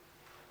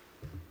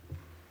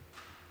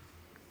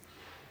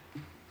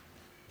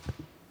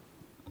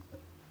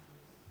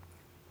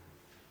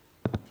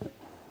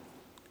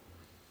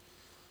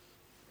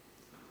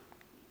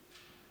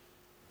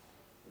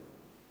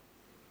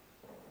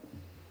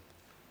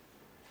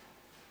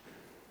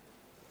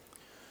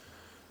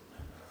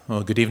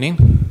Well, good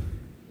evening.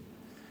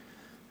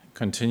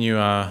 Continue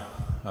our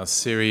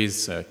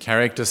series,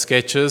 character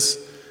sketches,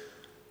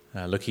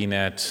 looking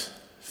at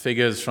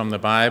figures from the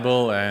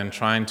Bible and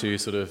trying to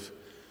sort of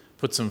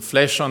put some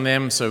flesh on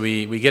them so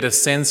we get a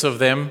sense of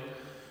them.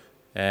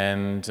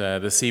 And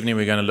this evening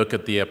we're going to look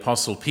at the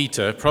Apostle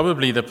Peter,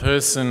 probably the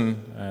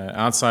person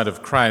outside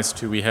of Christ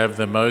who we have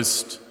the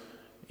most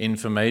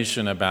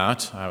information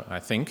about, I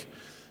think.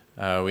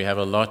 We have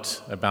a lot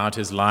about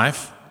his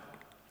life.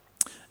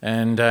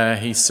 And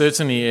he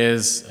certainly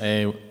is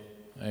a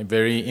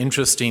very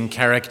interesting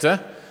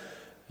character,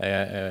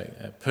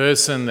 a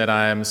person that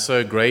I am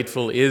so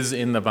grateful is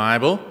in the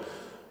Bible.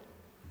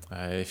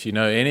 If you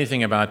know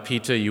anything about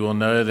Peter, you will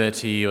know that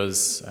he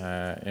was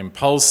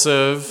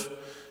impulsive,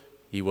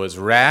 he was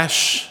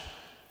rash,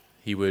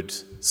 he would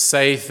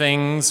say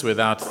things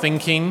without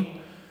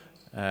thinking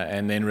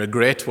and then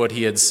regret what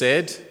he had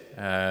said.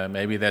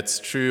 Maybe that's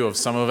true of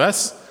some of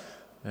us,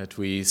 that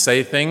we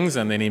say things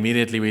and then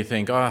immediately we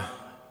think,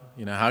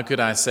 how could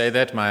I say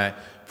that?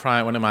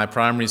 One of my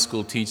primary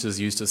school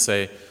teachers used to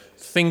say,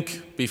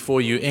 think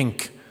before you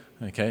ink.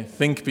 Okay,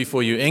 think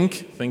before you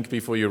ink, think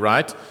before you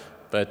write,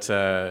 but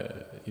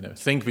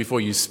think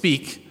before you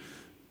speak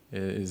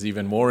is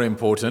even more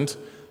important.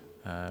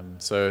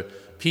 So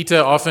Peter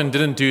often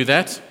didn't do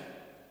that.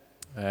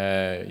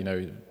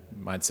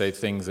 Might say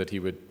things that he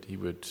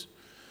would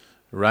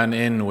run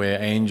in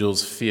where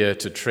angels fear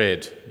to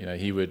tread.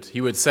 He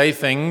would say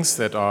things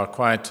that are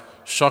quite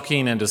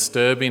shocking and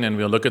disturbing, and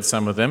we'll look at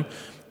some of them.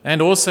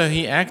 And also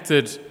he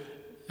acted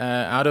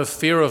out of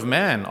fear of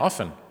man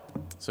often.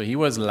 So he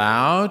was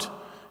loud,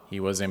 he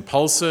was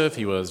impulsive,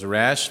 he was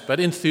rash, but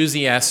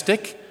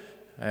enthusiastic.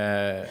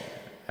 I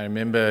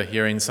remember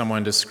hearing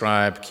someone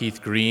describe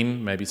Keith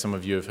Green. Maybe some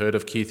of you have heard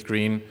of Keith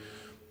Green,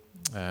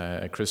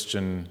 a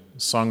Christian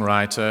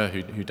songwriter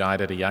who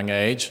died at a young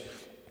age.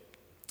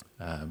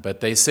 But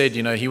they said,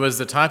 he was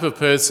the type of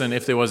person,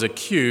 if there was a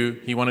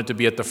queue, he wanted to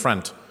be at the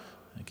front.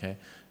 Okay,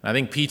 I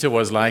think Peter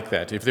was like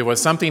that. If there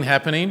was something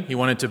happening, he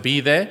wanted to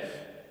be there.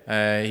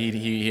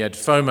 He had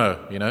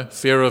FOMO,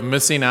 fear of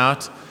missing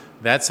out.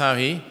 That's how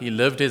he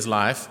lived his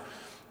life.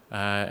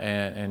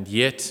 And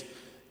yet,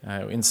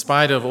 in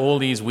spite of all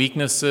these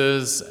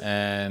weaknesses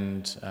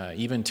and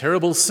even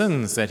terrible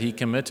sins that he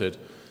committed,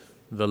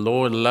 the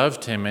Lord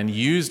loved him and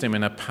used him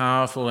in a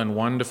powerful and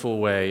wonderful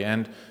way.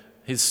 And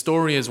his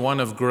story is one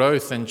of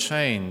growth and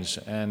change.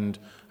 And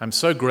I'm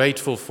so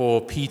grateful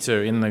for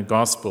Peter in the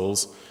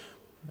Gospels,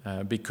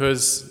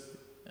 because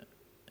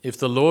if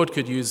the Lord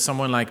could use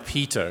someone like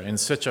Peter in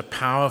such a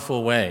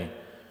powerful way,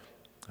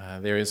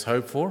 there is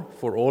hope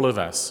for all of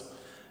us.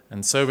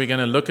 And so we're going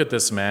to look at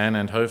this man,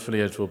 and hopefully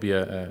it will be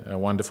a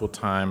wonderful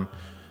time.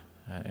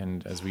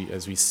 And as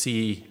we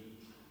see,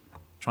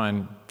 try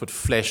and put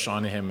flesh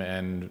on him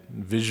and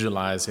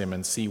visualize him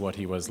and see what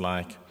he was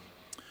like.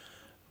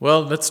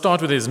 Well, let's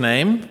start with his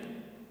name.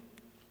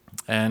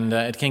 And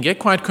it can get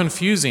quite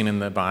confusing in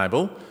the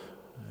Bible.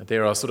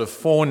 There are sort of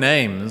 4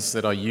 names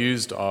that are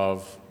used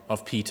of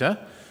Peter.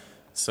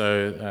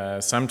 So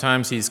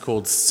sometimes he's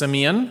called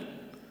Simeon.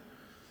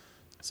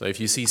 So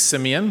if you see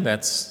Simeon,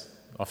 that's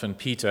often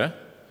Peter.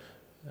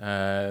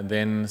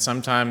 Then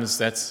sometimes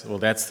that's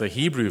the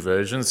Hebrew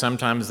version.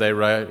 Sometimes they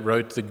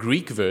wrote the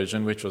Greek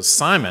version, which was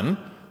Simon.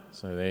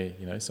 So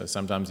so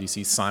sometimes you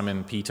see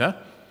Simon Peter.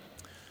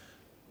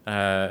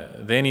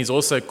 Then he's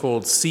also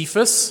called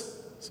Cephas.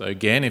 So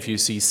again, if you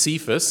see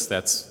Cephas,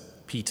 that's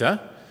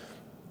Peter.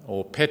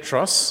 Or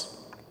Petros.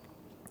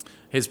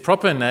 His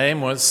proper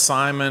name was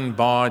Simon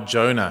Bar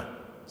Jonah.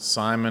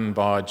 Simon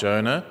Bar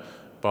Jonah.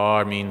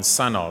 Bar means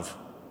son of.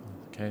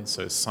 Okay,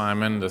 so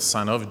Simon, the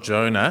son of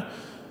Jonah.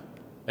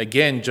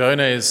 Again,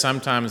 Jonah is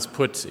sometimes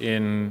put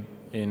in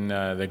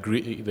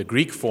the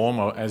Greek form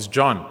as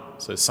John.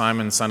 So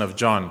Simon, son of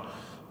John.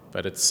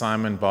 But it's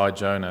Simon Bar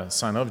Jonah,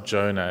 son of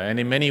Jonah.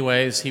 And in many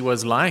ways, he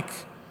was like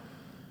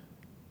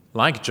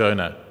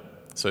Jonah.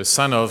 So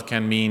son of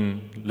can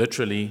mean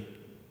literally,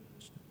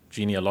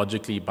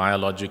 genealogically,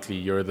 biologically,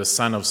 you're the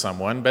son of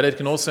someone, but it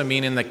can also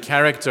mean in the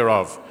character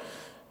of.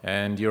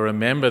 And you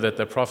remember that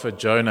the prophet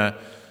Jonah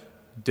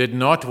did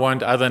not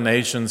want other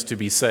nations to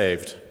be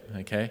saved.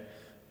 Okay,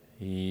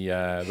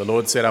 the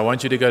Lord said, "I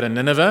want you to go to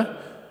Nineveh,"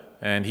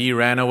 and he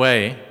ran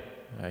away.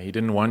 He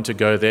didn't want to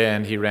go there,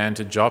 and he ran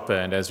to Joppa.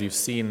 And as we've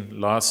seen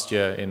last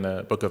year in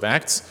the book of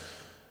Acts,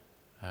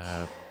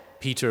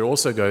 Peter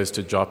also goes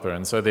to Joppa,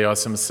 and so there are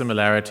some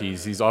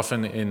similarities. He's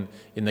often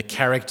in the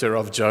character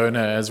of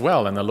Jonah as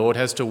well, and the Lord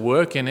has to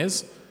work in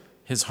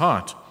his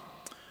heart.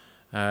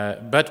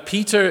 But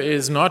Peter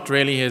is not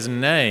really his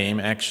name,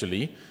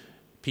 actually.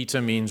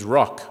 Peter means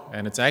rock,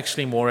 and it's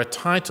actually more a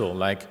title,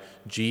 like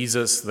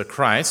Jesus the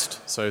Christ.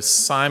 So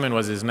Simon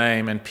was his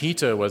name, and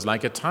Peter was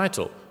like a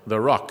title, the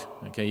rock.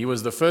 Okay, he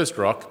was the first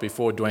rock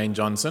before Dwayne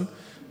Johnson.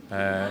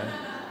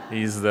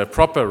 He's the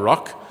proper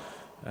rock.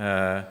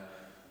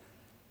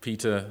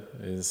 Peter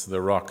is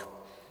the rock.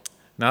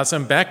 Now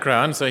some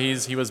background. So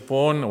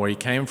he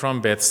came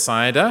from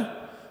Bethsaida.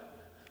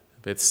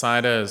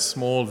 Bethsaida is a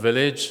small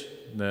village,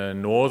 the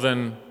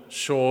northern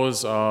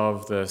shores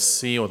of the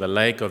sea or the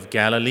lake of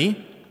Galilee.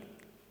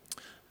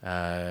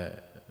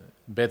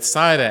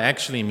 Bethsaida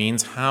actually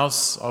means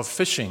house of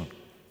fishing,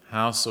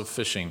 house of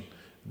fishing.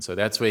 And so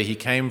that's where he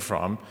came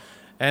from.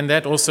 And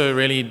that also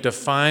really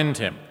defined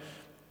him.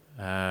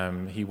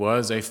 He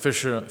was a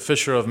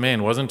fisher of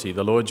men, wasn't he?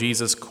 The Lord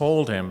Jesus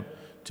called him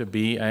to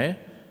be a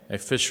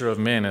fisher of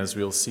men, as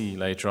we'll see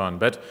later on.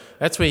 But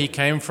that's where he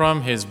came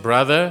from. His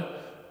brother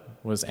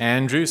was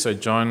Andrew. So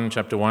John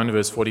chapter 1,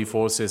 verse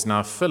 44 says,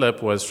 "Now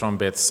Philip was from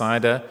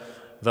Bethsaida,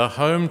 the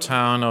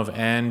hometown of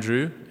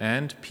Andrew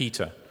and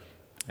Peter."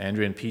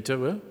 Andrew and Peter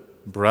were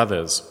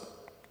brothers.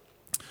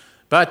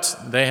 But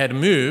they had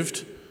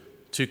moved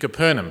to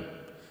Capernaum.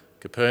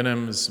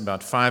 Capernaum is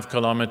about 5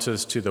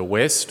 kilometers to the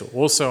west,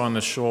 also on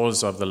the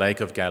shores of the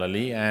Lake of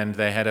Galilee, and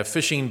they had a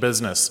fishing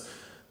business.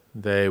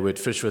 They would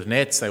fish with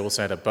nets. They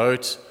also had a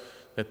boat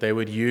that they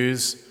would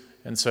use,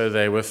 and so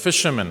they were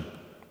fishermen.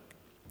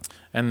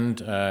 And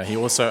he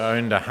also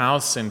owned a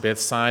house in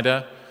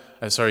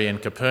in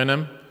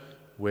Capernaum,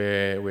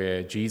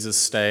 where Jesus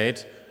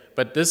stayed.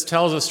 But this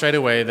tells us straight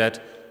away that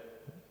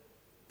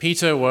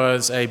Peter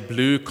was a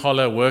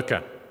blue-collar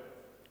worker.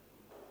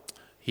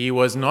 He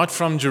was not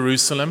from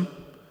Jerusalem.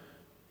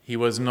 He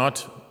was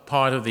not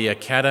part of the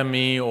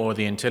academy or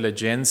the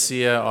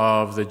intelligentsia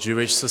of the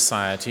Jewish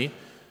society.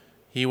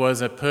 He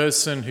was a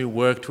person who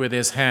worked with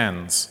his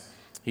hands.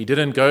 He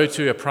didn't go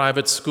to a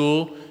private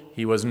school.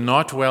 He was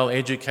not well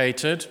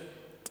educated.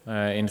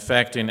 In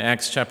fact, in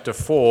Acts chapter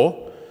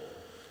 4,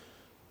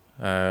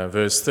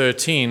 verse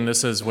 13,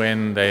 this is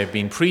when they've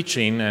been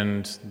preaching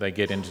and they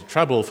get into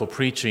trouble for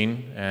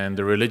preaching, and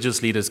the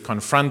religious leaders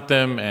confront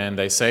them, and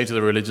they say to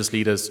the religious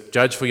leaders,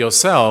 "Judge for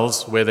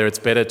yourselves whether it's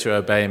better to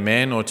obey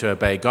men or to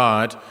obey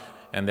God,"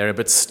 and they're a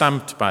bit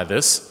stumped by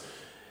this.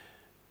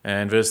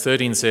 And verse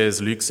 13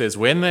 says, Luke says,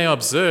 "When they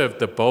observed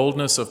the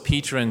boldness of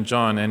Peter and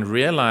John and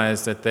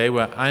realized that they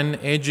were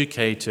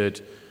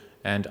uneducated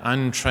and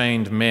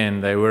untrained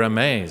men, they were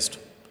amazed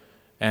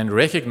and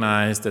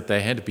recognized that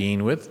they had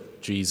been with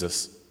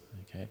Jesus."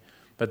 Okay.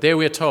 But there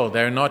we're told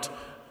they're not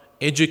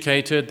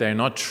educated, they're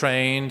not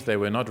trained, they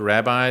were not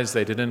rabbis,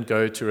 they didn't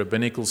go to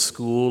rabbinical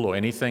school or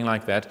anything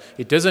like that.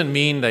 It doesn't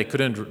mean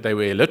they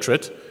were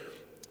illiterate.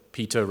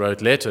 Peter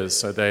wrote letters,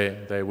 so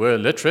they were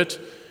literate,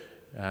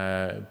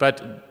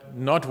 but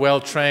not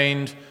well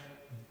trained.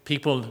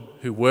 People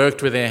who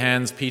worked with their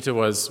hands. Peter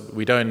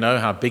we don't know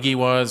how big he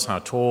was, how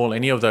tall,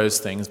 any of those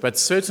things, but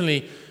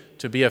certainly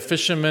to be a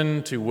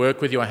fisherman, to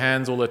work with your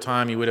hands all the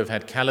time, he would have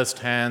had calloused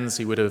hands.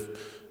 He would have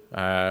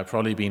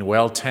probably been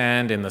well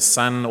tanned in the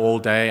sun all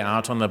day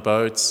out on the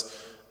boats.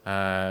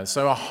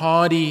 So a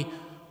hardy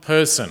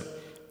person,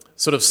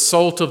 sort of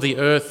salt of the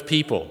earth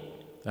people.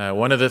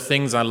 One of the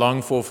things I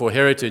long for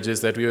heritage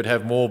is that we would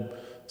have more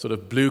sort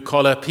of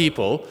blue-collar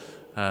people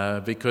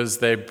because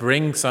they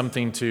bring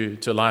something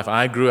to life.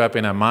 I grew up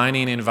in a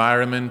mining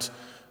environment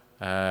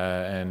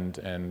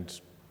and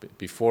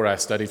before I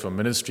studied for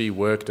ministry,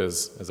 worked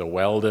as a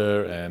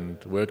welder and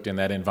worked in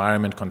that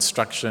environment,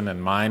 construction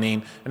and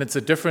mining. And it's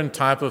a different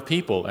type of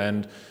people.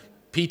 And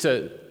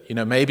Peter,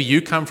 maybe you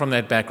come from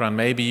that background.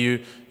 Maybe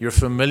you're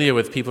familiar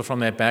with people from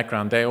that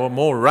background. They are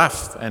more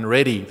rough and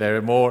ready.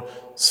 They're more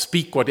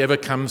speak whatever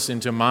comes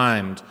into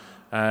mind.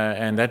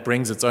 And that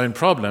brings its own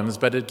problems.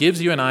 But it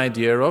gives you an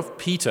idea of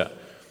Peter.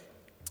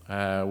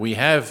 We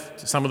have,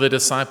 some of the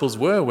disciples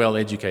were well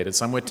educated.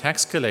 Some were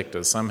tax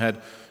collectors. Some had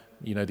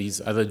these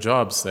other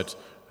jobs that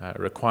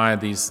require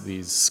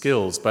these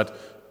skills.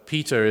 But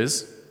Peter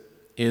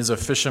is a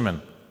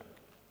fisherman,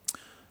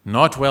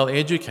 not well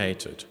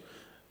educated.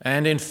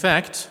 And in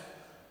fact,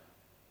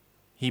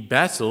 he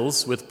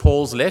battles with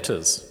Paul's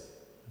letters.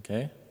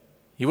 Okay?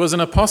 He was an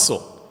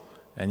apostle,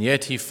 and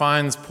yet he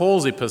finds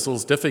Paul's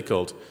epistles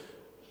difficult.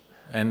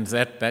 And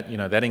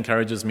that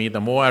encourages me. The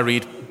more I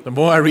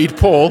read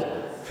Paul,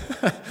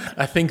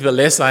 I think the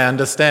less I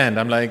understand.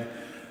 I'm like,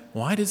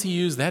 why does he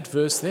use that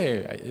verse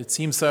there? It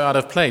seems so out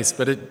of place.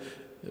 But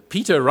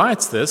Peter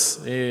writes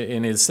this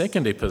in his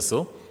second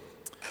epistle.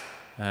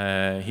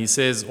 He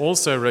says,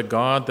 "Also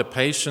regard the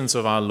patience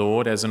of our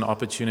Lord as an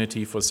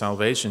opportunity for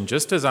salvation,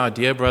 just as our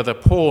dear brother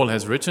Paul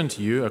has written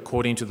to you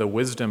according to the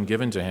wisdom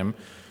given to him.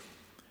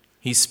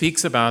 He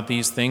speaks about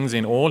these things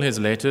in all his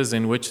letters,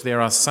 in which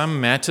there are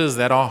some matters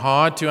that are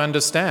hard to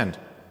understand.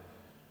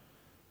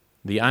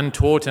 The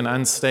untaught and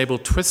unstable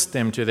twist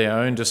them to their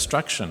own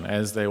destruction,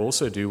 as they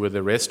also do with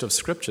the rest of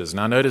Scriptures."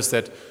 Now notice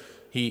that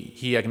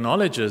he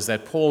acknowledges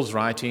that Paul's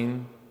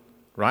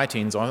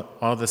writings are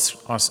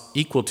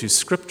equal to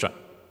Scripture.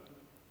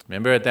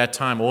 Remember, at that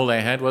time, all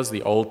they had was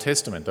the Old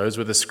Testament. Those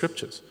were the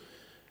Scriptures.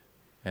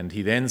 And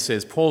he then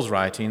says Paul's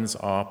writings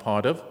are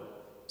part of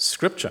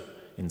Scripture,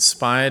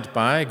 inspired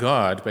by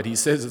God. But he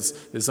says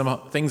there's some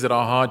things that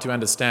are hard to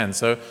understand.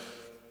 So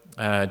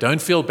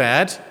don't feel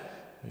bad.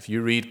 If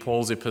you read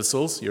Paul's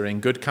epistles, you're in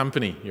good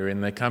company. You're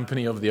in the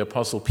company of the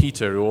Apostle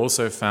Peter, who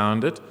also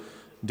found it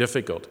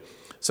difficult.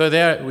 So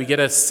there we get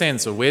a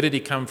sense of where did he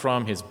come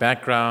from, his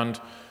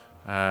background,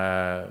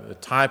 the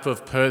type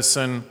of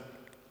person.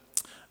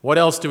 What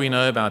else do we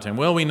know about him?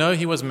 Well, we know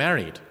he was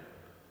married.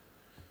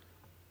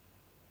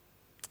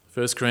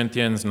 1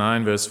 Corinthians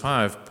 9, verse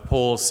 5,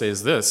 Paul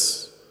says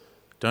this,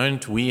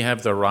 "Don't we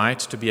have the right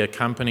to be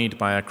accompanied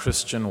by a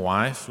Christian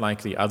wife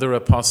like the other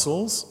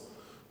apostles,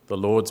 the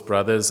Lord's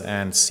brothers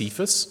and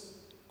Cephas?"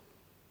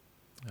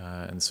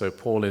 And so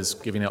Paul is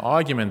giving an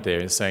argument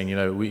there. He's saying,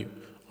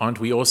 aren't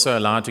we also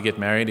allowed to get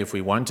married if we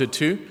wanted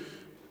to,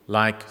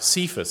 like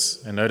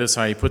Cephas? And notice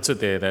how he puts it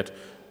there, that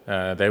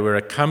they were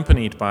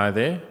accompanied by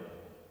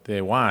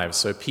their wives.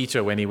 So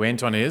Peter, when he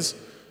went on his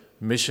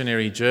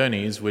missionary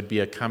journeys, would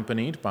be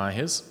accompanied by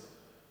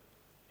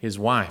his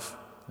wife.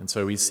 And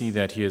so we see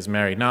that he is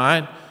married.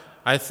 Now,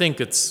 I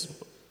think it's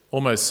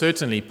almost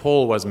certainly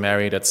Paul was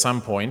married at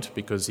some point,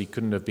 because he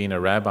couldn't have been a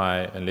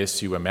rabbi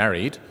unless you were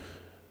married.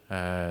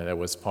 That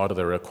was part of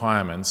the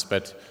requirements.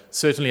 But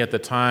certainly at the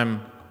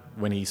time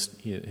when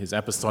his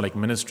apostolic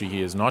ministry,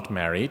 he is not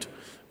married.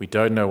 We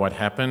don't know what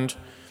happened.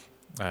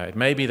 It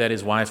may be that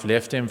his wife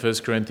left him.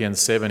 1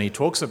 Corinthians 7, he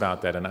talks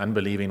about that, an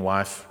unbelieving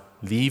wife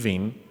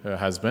leaving her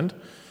husband.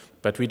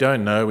 But we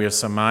don't know. We are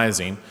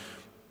surmising.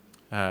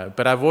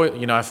 But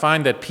I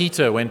find that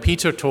Peter, when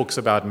Peter talks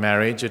about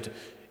marriage,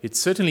 it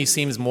certainly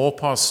seems more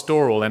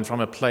pastoral and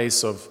from a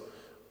place of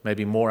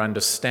maybe more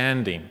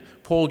understanding.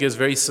 Paul gives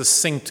very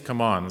succinct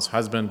commands.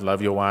 Husband,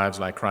 love your wives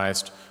like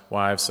Christ.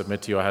 Wives,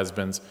 submit to your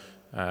husbands.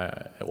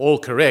 All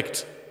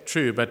correct,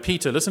 true. But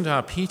Peter, listen to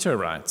how Peter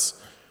writes.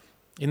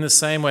 In the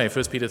same way,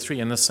 1 Peter 3,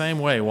 in the same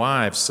way,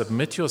 wives,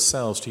 submit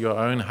yourselves to your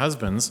own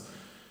husbands,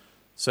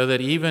 so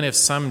that even if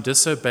some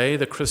disobey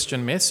the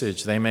Christian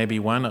message, they may be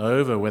won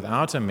over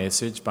without a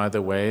message by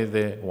the way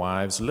their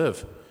wives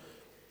live,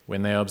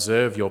 when they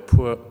observe your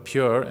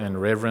pure and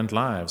reverent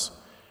lives.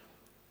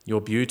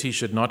 Your beauty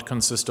should not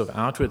consist of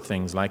outward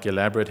things like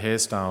elaborate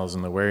hairstyles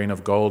and the wearing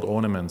of gold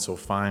ornaments or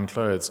fine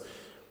clothes.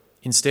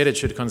 Instead, it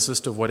should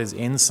consist of what is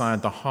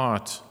inside the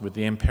heart, with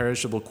the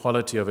imperishable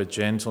quality of a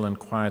gentle and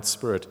quiet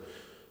spirit,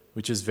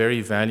 which is very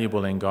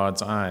valuable in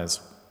God's eyes.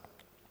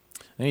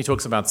 Then he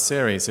talks about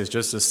Sarah. He says,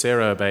 just as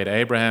Sarah obeyed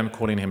Abraham,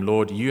 calling him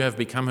Lord, you have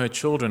become her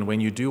children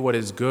when you do what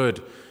is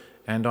good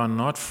and are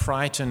not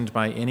frightened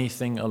by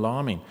anything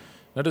alarming.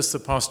 Notice the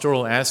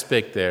pastoral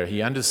aspect there.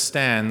 He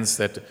understands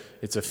that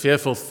it's a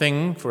fearful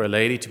thing for a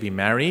lady to be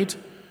married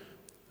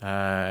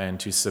and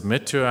to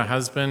submit to her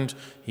husband.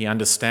 He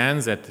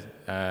understands that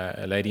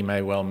a lady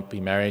may well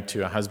be married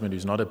to a husband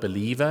who's not a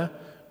believer.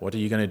 What are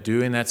you going to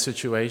do in that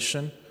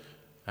situation?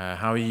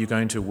 How are you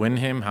going to win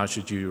him? How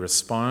should you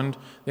respond?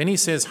 Then he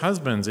says,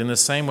 husbands, in the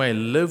same way,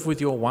 live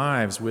with your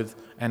wives with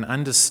an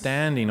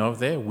understanding of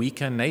their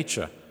weaker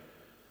nature,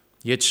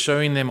 yet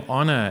showing them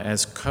honor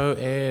as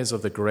co-heirs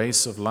of the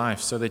grace of life,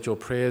 so that your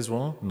prayers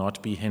will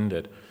not be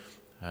hindered.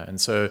 And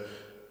so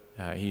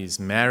he's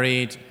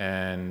married,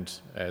 and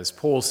as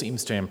Paul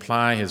seems to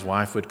imply, his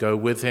wife would go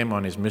with him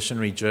on his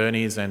missionary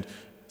journeys, and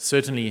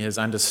certainly his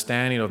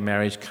understanding of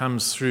marriage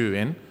comes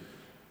through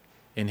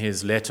in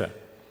his letter.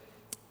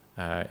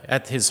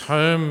 At his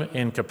home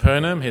in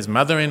Capernaum, his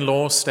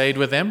mother-in-law stayed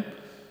with them,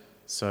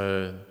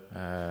 so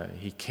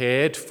he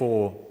cared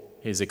for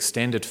his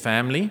extended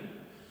family.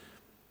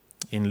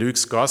 In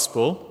Luke's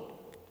Gospel,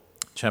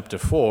 chapter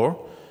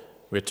 4,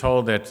 we're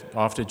told that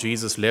after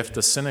Jesus left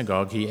the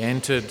synagogue, he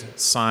entered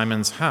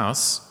Simon's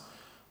house.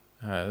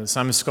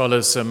 Some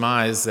scholars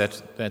surmise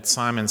that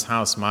Simon's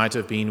house might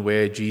have been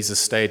where Jesus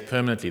stayed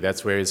permanently.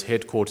 That's where his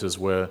headquarters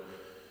were,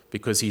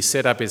 because he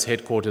set up his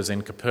headquarters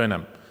in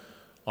Capernaum.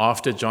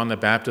 After John the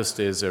Baptist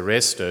is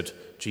arrested,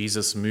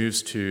 Jesus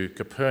moves to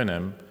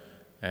Capernaum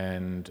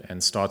and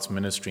starts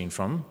ministering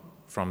from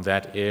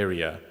that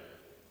area.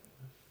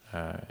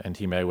 And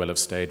he may well have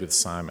stayed with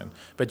Simon.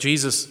 But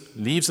Jesus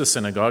leaves the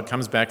synagogue,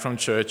 comes back from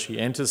church, he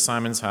enters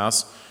Simon's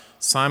house.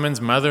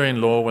 Simon's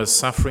mother-in-law was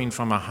suffering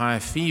from a high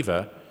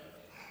fever,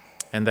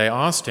 and they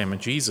asked him,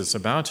 Jesus,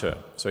 about her.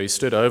 So he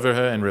stood over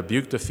her and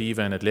rebuked the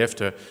fever, and it left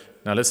her.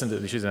 Now listen to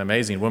this, she's an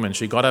amazing woman.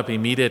 She got up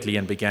immediately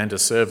and began to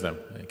serve them.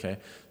 Okay,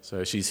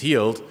 so she's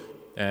healed,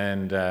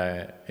 and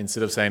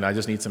instead of saying, I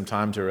just need some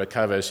time to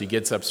recover, she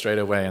gets up straight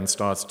away and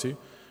starts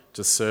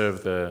to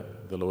serve the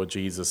Lord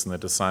Jesus and the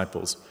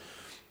disciples.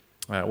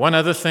 One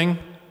other thing,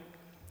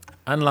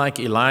 unlike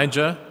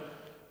Elijah,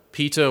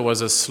 Peter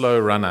was a slow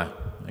runner.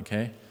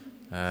 Okay,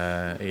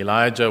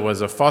 Elijah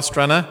was a fast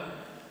runner,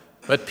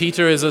 but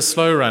Peter is a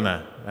slow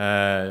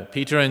runner.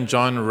 Peter and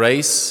John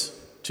race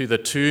to the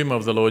tomb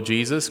of the Lord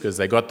Jesus because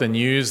they got the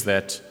news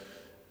that,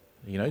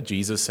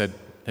 Jesus had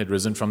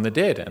risen from the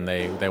dead, and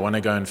they want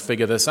to go and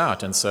figure this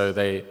out. And so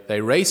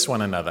they race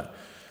one another.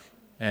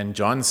 And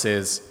John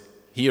says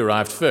he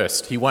arrived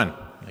first. He won.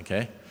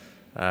 Okay.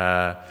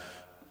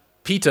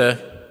 Peter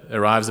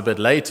arrives a bit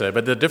later,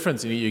 but the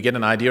difference, you get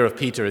an idea of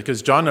Peter,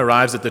 because John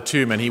arrives at the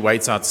tomb and he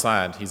waits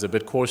outside. He's a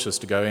bit cautious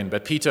to go in,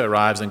 but Peter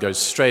arrives and goes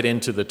straight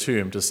into the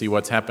tomb to see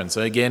what's happened.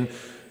 So again,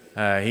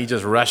 he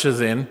just rushes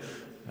in.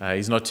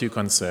 He's not too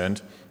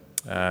concerned.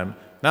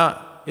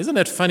 Now, isn't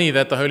it funny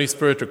that the Holy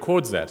Spirit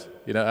records that?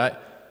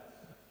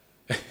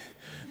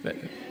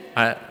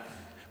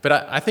 But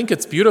I think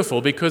it's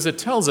beautiful because it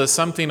tells us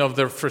something of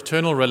the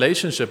fraternal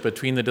relationship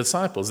between the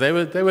disciples. They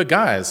were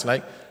guys,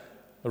 like,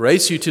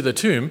 race you to the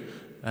tomb.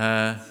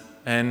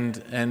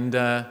 And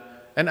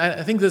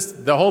I think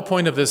the whole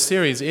point of this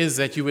series is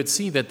that you would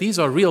see that these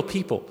are real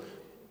people.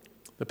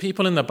 The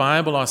people in the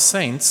Bible are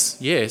saints,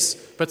 yes,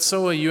 but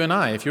so are you and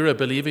I. If you're a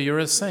believer, you're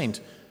a saint.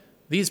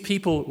 These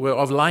people were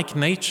of like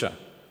nature.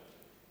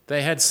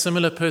 They had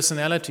similar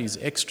personalities,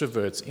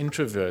 extroverts,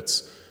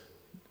 introverts,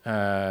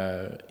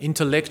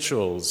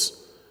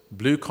 intellectuals,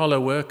 blue-collar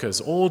workers,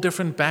 all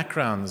different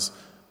backgrounds,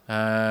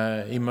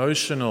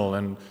 emotional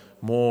and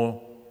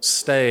more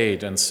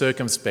staid and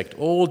circumspect,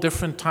 all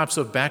different types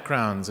of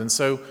backgrounds. And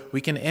so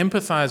we can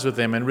empathize with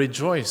them and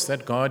rejoice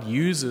that God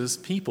uses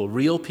people,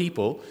 real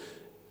people,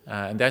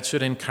 and that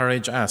should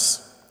encourage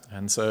us.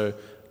 And so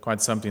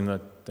quite something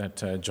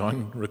that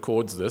John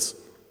records this.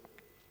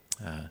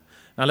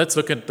 Now let's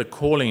look at the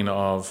calling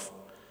of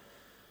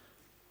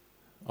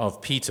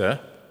Peter.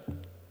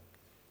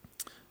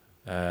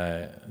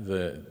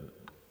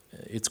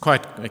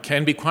 It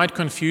can be quite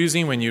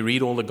confusing when you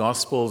read all the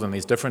Gospels and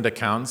these different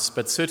accounts,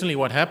 but certainly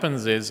what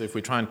happens is, if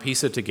we try and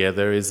piece it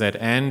together, is that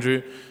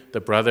Andrew, the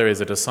brother,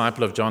 is a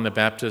disciple of John the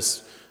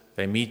Baptist.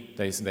 They meet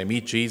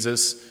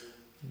Jesus.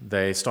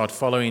 They start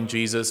following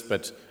Jesus,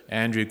 but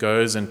Andrew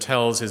goes and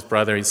tells his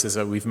brother, he says,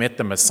 we've met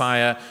the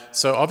Messiah.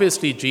 So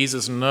obviously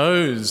Jesus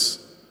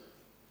knows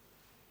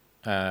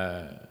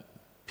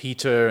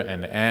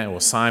Peter or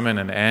Simon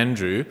and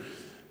Andrew.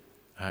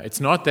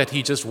 It's not that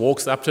he just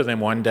walks up to them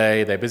one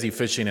day, they're busy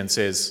fishing, and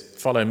says,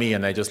 follow me,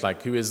 and they're just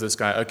like, who is this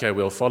guy? Okay,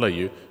 we'll follow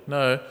you.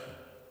 No,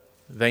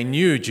 they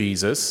knew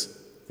Jesus.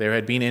 There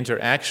had been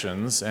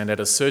interactions, and at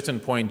a certain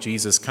point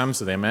Jesus comes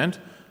to them and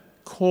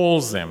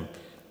calls them.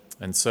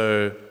 And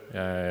so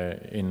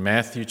in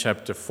Matthew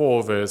chapter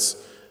 4,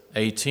 verse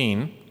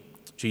 18,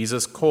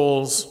 Jesus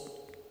calls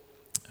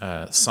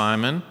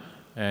Simon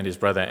and his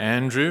brother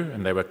Andrew,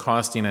 and they were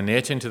casting a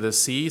net into the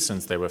sea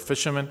since they were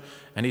fishermen,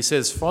 and he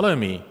says, follow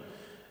me.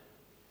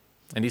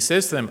 And he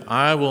says to them,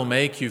 I will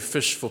make you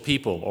fish for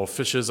people, or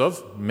fishers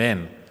of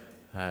men.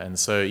 And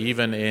so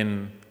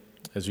even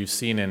as we've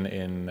seen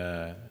in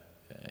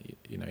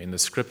the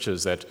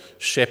scriptures, that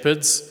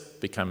shepherds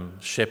become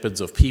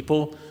shepherds of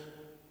people.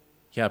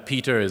 Yeah,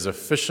 Peter is a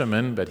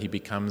fisherman, but he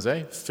becomes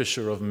a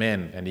fisher of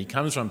men. And he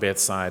comes from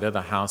Bethsaida,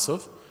 the house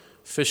of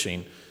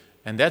fishing.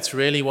 And that's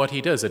really what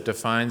he does. It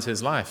defines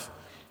his life.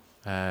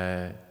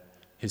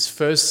 His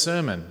first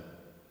sermon,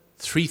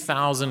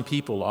 3,000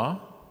 people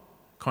are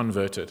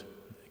converted.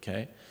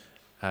 Okay,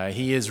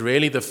 he is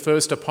really the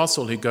first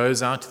apostle who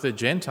goes out to the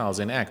Gentiles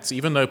in Acts.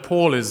 Even though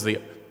Paul is the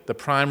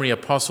primary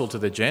apostle to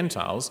the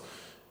Gentiles,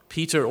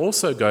 Peter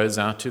also goes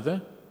out to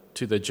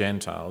the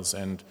Gentiles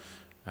and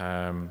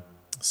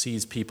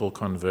sees people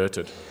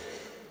converted.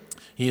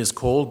 He is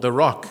called the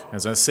Rock,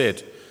 as I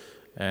said,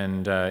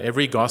 and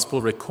every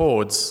gospel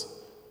records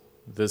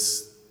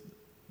this,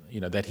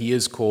 that he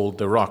is called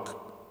the Rock.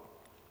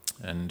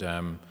 And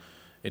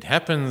it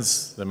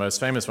happens, the most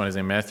famous one is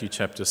in Matthew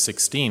chapter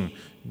 16.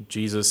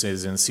 Jesus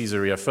is in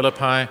Caesarea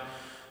Philippi,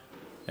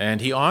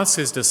 and he asks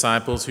his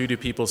disciples, who do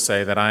people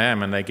say that I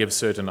am? And they give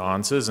certain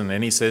answers, and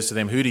then he says to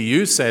them, who do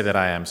you say that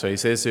I am? So he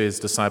says to his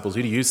disciples,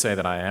 who do you say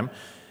that I am?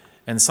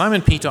 And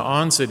Simon Peter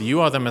answered, you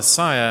are the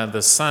Messiah,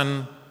 the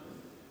Son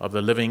of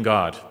the living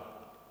God.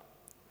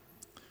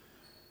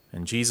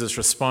 And Jesus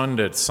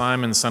responded,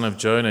 Simon, son of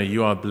Jonah,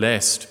 you are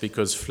blessed,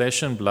 because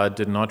flesh and blood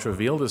did not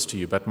reveal this to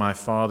you, but my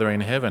Father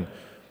in heaven.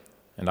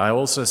 And I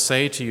also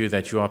say to you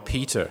that you are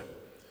Peter,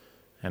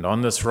 and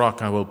on this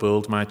rock I will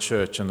build my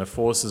church, and the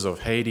forces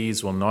of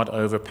Hades will not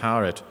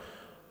overpower it.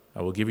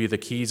 I will give you the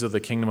keys of the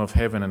kingdom of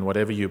heaven, and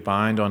whatever you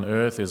bind on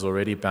earth is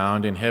already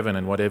bound in heaven,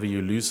 and whatever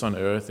you loose on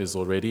earth is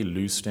already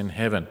loosed in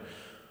heaven.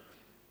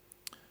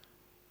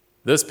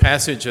 This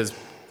passage has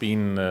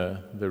been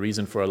the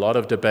reason for a lot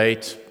of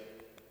debate.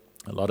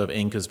 A lot of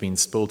ink has been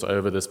spilt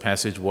over this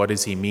passage. What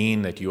does he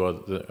mean that you are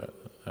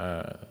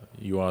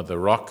the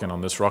rock, and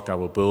on this rock I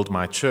will build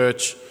my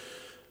church?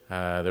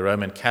 The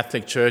Roman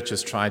Catholic Church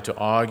has tried to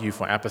argue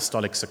for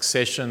apostolic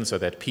succession so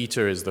that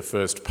Peter is the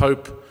first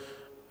pope,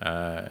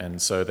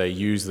 and so they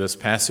use this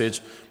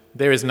passage.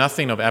 There is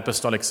nothing of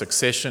apostolic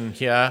succession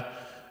here,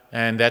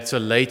 and that's a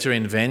later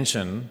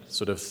invention,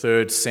 sort of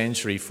 3rd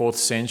century, 4th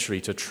century,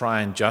 to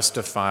try and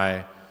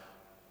justify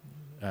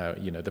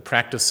the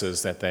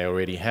practices that they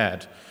already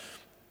had.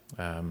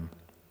 I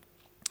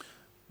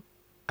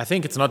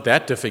think it's not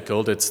that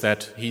difficult. It's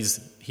that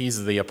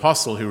he's the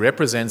apostle who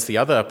represents the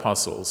other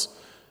apostles.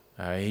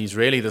 He's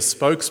really the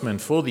spokesman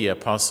for the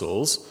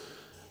apostles.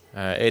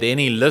 At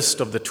any list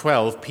of the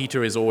 12,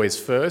 Peter is always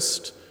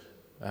first.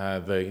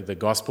 The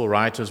gospel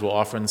writers will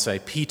often say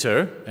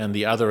Peter and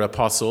the other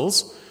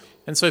apostles.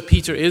 And so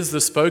Peter is the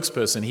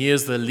spokesperson. He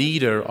is the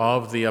leader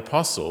of the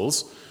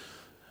apostles.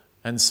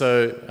 And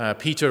so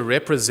Peter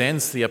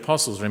represents the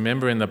apostles.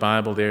 Remember, in the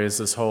Bible there is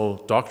this whole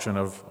doctrine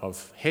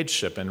of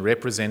headship and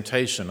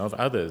representation of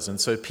others. And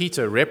so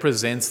Peter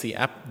represents the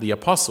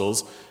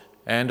apostles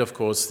and, of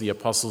course, the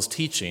apostles'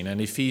 teaching.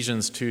 And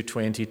Ephesians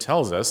 2:20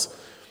 tells us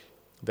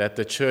that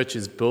the church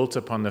is built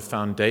upon the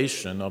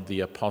foundation of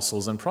the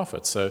apostles and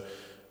prophets. So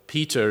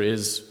Peter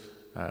is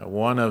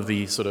one of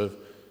the sort of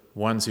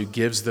ones who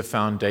gives the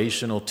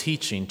foundational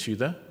teaching to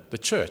the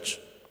church.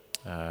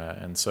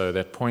 And so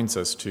that points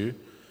us to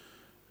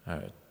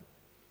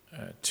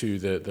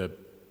the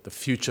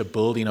future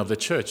building of the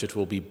church. It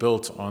will be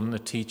built on the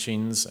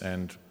teachings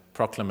and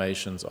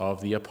proclamations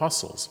of the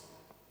apostles.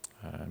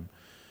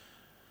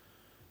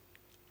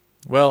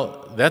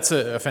 Well, that's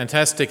a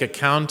fantastic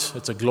account.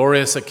 It's a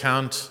glorious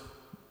account.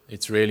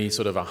 It's really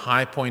sort of a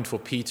high point for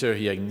Peter.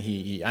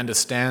 He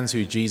understands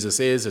who Jesus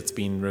is. It's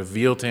been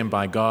revealed to him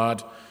by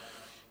God.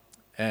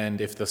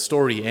 And if the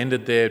story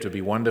ended there, it would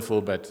be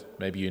wonderful, but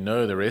maybe you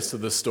know the rest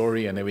of the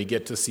story, and then we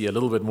get to see a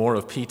little bit more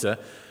of Peter.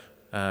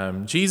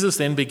 Jesus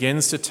then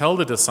begins to tell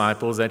the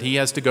disciples that he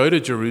has to go to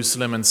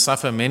Jerusalem and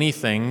suffer many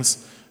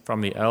things from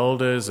the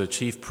elders, the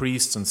chief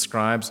priests and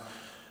scribes,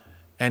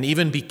 and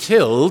even be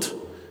killed,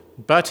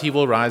 but he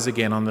will rise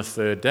again on the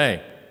third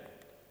day.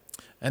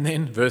 And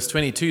then verse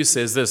 22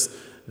 says this,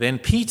 "Then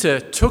Peter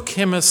took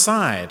him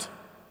aside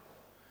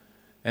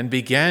and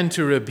began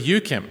to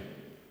rebuke him.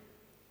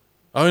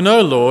 'Oh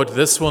no, Lord,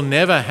 this will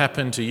never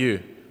happen to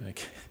you.'"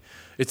 Okay.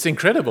 It's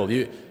incredible.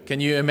 Can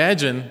you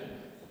imagine,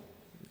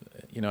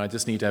 I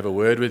just need to have a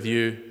word with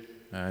you,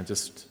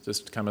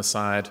 just come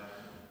aside.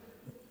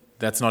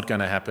 That's not going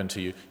to happen to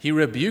you. He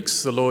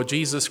rebukes the Lord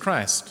Jesus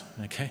Christ.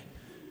 Okay.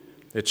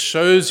 It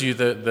shows you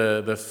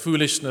the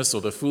foolishness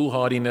or the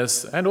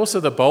foolhardiness and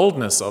also the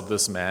boldness of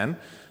this man,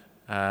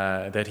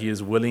 that he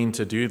is willing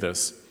to do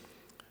this.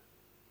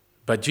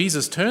 But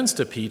Jesus turns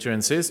to Peter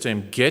and says to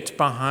him, "Get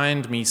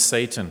behind me,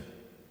 Satan.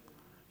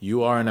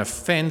 You are an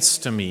offense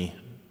to me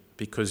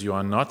because you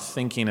are not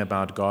thinking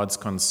about God's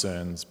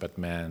concerns but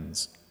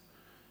man's."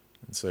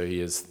 And so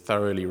he is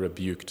thoroughly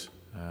rebuked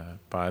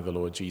by the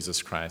Lord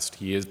Jesus Christ.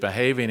 He is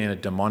behaving in a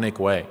demonic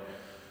way.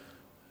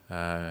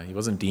 He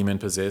wasn't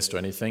demon-possessed or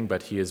anything,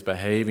 but he is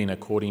behaving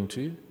according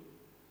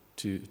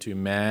to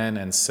man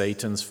and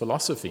Satan's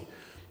philosophy,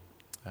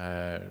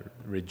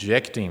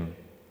 rejecting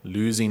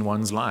losing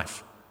one's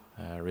life,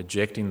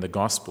 rejecting the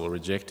gospel,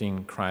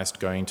 rejecting Christ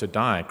going to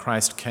die.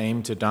 Christ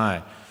came to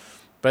die.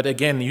 But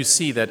again, you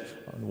see that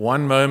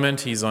one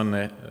moment he's on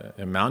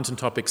a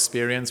mountaintop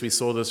experience. We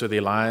saw this with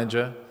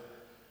Elijah.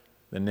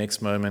 The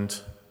next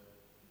moment,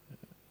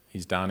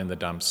 he's down in the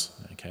dumps.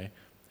 Okay,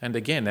 and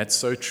again, that's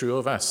so true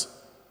of us.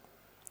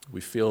 We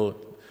feel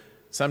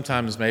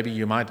sometimes, maybe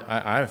you might,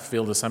 I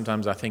feel this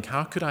sometimes, I think,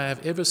 how could I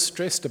have ever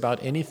stressed about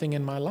anything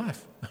in my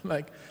life?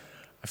 I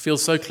feel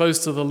so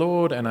close to the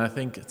Lord, and I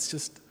think it's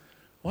just,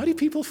 why do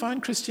people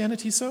find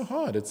Christianity so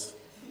hard?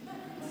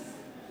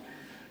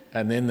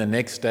 And then the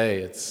next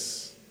day,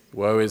 it's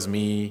woe is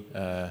me,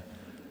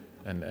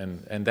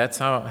 and that's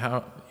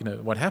how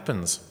what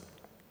happens.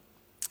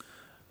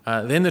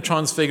 Then the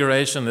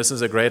Transfiguration. This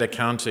is a great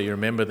account. You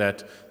remember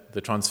that the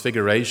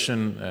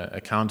Transfiguration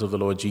account of the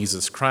Lord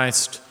Jesus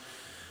Christ,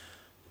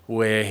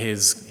 where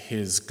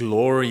his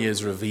glory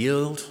is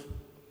revealed,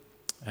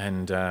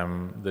 and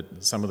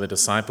some of the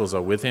disciples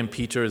are with him.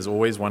 Peter is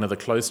always one of the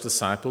close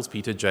disciples.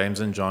 Peter, James,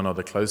 and John are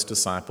the close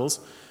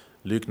disciples.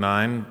 Luke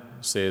 9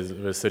 says,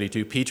 verse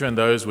 32, "Peter and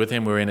those with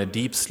him were in a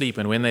deep sleep,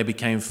 and when they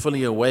became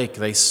fully awake,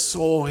 they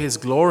saw his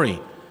glory."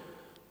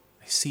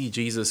 They see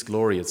Jesus'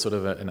 glory. It's sort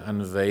of an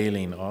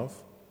unveiling of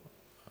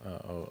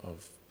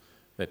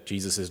that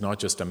Jesus is not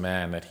just a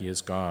man, that he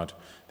is God.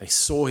 They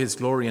saw his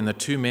glory and the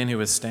two men who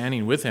were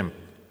standing with him,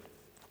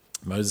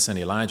 Moses and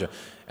Elijah.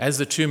 As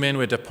the two men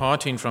were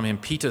departing from him,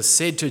 Peter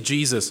said to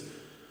Jesus,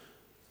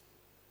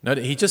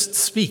 he just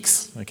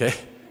speaks, okay?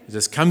 It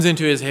just comes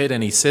into his head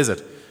and he says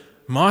it.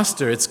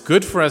 "Master, it's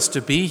good for us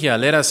to be here.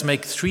 Let us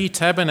make 3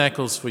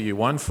 tabernacles for you,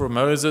 one for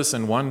Moses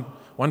and one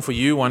for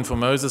you, one for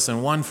Moses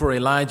and one for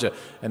Elijah."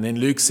 And then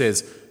Luke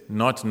says,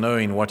 not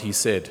knowing what he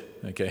said,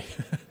 okay?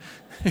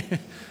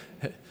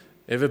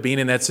 Ever been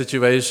in that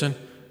situation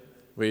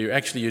where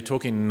you're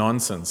talking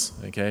nonsense,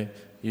 okay?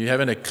 You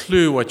haven't a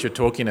clue what you're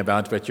talking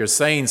about, but you're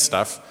saying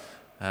stuff.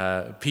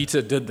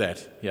 Peter did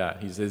that. Yeah,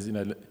 he says,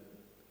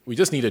 we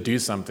just need to do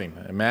something.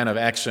 A man of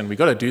action, we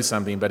got to do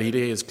something, but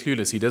he is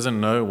clueless. He doesn't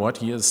know what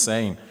he is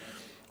saying.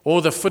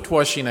 Or the foot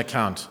washing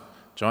account,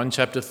 John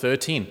chapter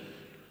 13.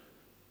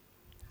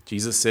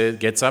 Jesus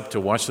gets up to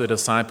wash the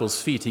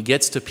disciples' feet. He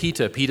gets to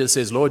Peter. Peter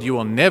says, "Lord, you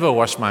will never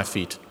wash my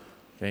feet."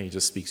 Okay, he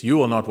just speaks, "You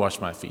will not wash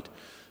my feet."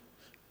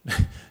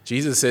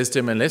 Jesus says to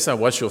him, "Unless I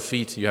wash your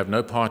feet, you have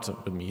no part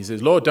with me." He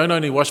says, "Lord, don't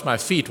only wash my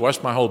feet,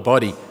 wash my whole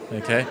body."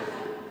 Okay?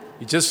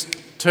 He just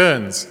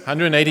turns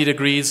 180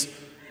 degrees,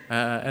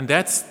 and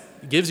that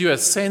gives you a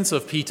sense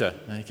of Peter.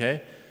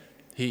 Okay?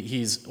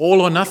 He's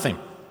all or nothing.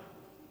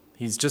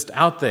 He's just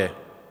out there.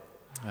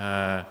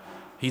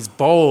 He's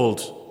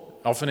bold,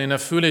 often in a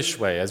foolish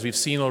way, as we've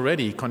seen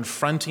already,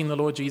 confronting the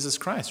Lord Jesus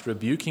Christ,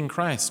 rebuking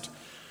Christ.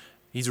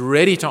 He's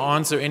ready to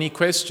answer any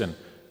question.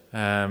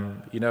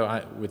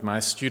 With my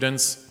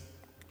students,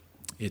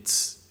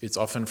 it's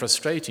often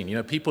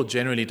frustrating. People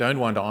generally don't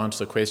want to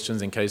answer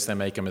questions in case they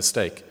make a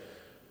mistake.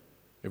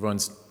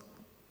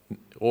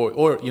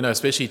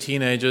 Especially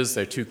teenagers,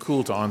 they're too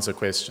cool to answer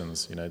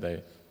questions.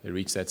 They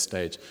reach that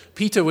stage.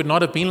 Peter would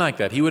not have been like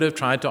that. He would have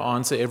tried to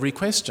answer every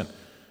question.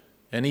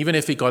 And even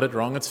if he got it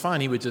wrong, it's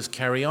fine. He would just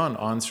carry on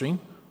answering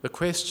the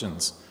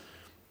questions.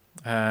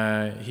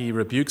 He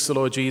rebukes the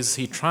Lord Jesus.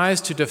 He tries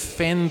to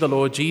defend the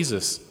Lord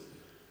Jesus.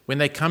 When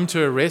they come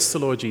to arrest the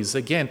Lord Jesus,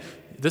 again,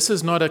 this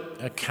is not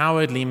a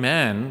cowardly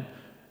man,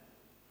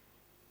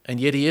 and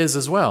yet he is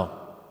as well.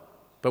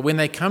 But when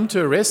they come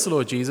to arrest the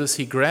Lord Jesus,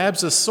 he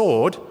grabs a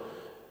sword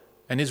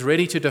and is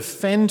ready to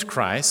defend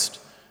Christ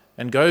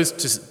and goes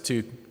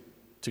to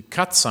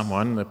cut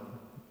someone,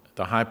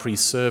 the high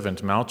priest's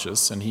servant,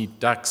 Malchus, and he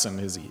ducks and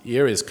his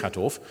ear is cut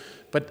off.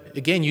 But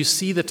again, you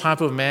see the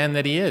type of man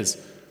that he is,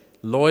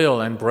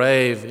 loyal and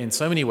brave in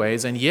so many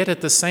ways, and yet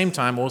at the same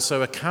time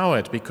also a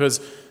coward, because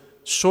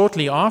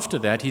shortly after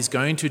that, he's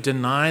going to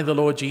deny the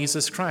Lord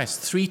Jesus Christ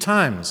 3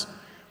 times.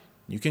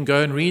 You can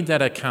go and read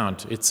that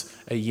account. It's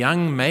a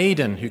young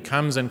maiden who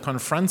comes and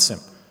confronts him.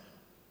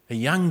 A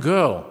young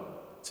girl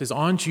says,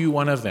 "Aren't you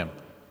one of them?"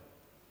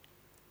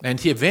 And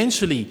he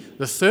eventually,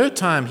 the 3rd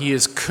time, he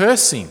is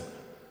cursing.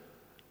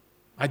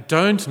 "I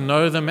don't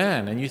know the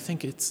man." And you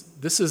think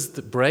this is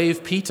the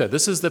brave Peter.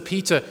 This is the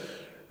Peter.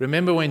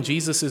 Remember when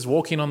Jesus is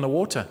walking on the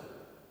water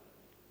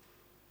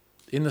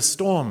in the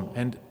storm,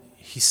 and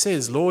he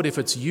says, "Lord, if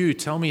it's you,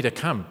 tell me to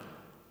come."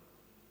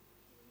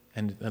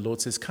 And the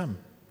Lord says, "Come."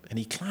 And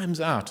he climbs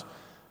out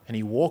and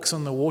he walks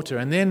on the water.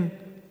 And then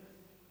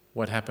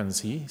what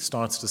happens? He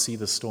starts to see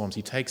the storms.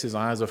 He takes his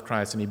eyes off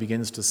Christ and he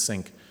begins to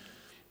sink.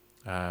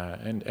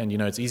 And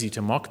it's easy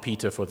to mock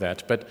Peter for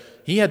that. But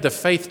he had the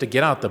faith to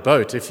get out the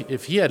boat.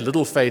 If he had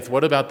little faith,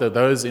 what about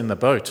those in the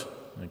boat?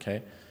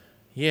 Okay,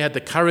 he had the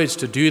courage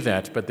to do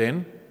that. But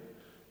then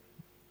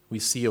we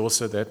see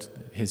also that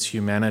his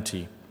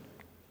humanity.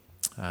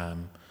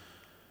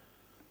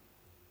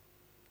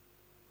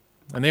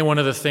 And then one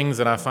of the things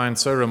that I find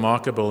so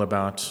remarkable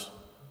about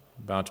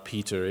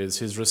Peter is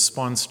his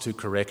response to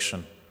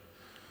correction.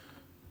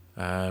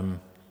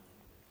 And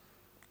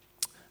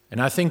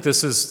I think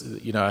this is,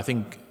 I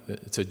think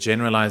it's a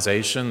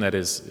generalization that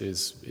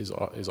is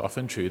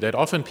often true, that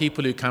often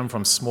people who come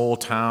from small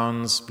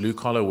towns,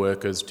 blue-collar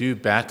workers, do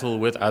battle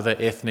with other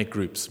ethnic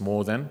groups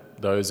more than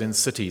those in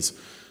cities.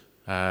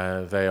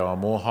 They are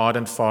more hard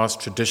and fast,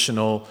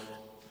 traditional,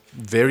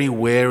 very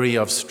wary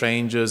of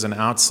strangers and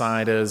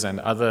outsiders and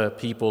other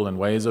people and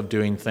ways of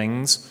doing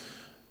things.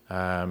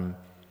 And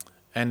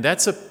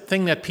that's a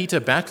thing that Peter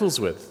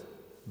battles with,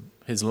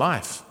 his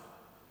life.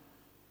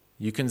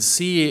 You can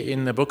see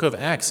in the book of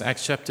Acts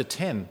chapter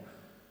 10,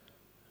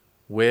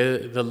 where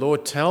the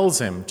Lord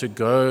tells him to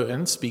go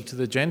and speak to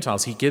the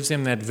Gentiles. He gives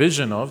him that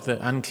vision of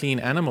the unclean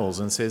animals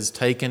and says,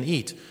 "Take and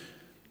eat."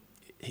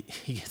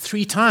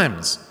 3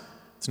 times.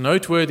 It's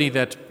noteworthy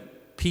that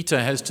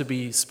Peter has to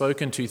be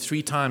spoken to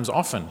 3 times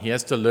often. He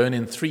has to learn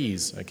in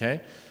 3s,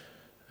 okay?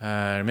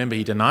 Remember,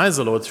 he denies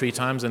the Lord 3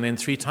 times, and then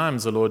 3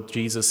 times the Lord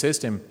Jesus says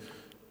to him,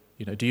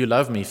 "Do you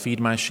love me? Feed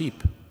my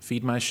sheep,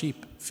 feed my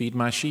sheep, feed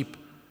my sheep."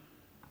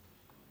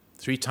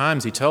 3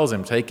 times he tells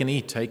him, "Take and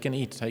eat, take and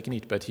eat, take and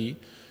eat." But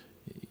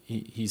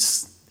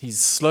he's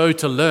slow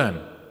to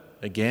learn.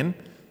 Again,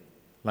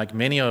 like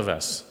many of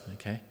us,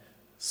 okay?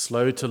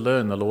 Slow to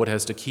learn. The Lord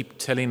has to keep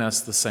telling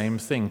us the same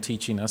thing,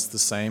 teaching us the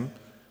same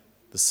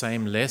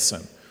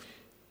lesson.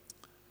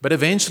 But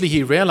eventually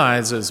he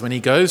realizes when he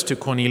goes to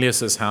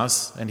Cornelius'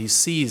 house and he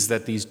sees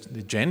that the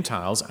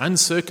Gentiles,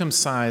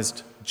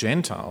 uncircumcised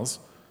Gentiles,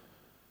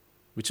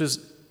 which is,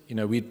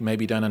 we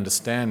maybe don't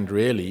understand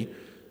really,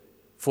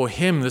 for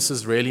him this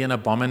is really an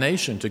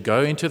abomination to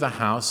go into the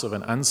house of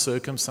an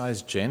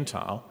uncircumcised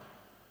Gentile,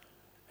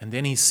 and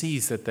then he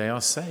sees that they are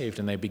saved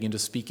and they begin to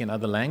speak in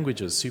other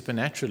languages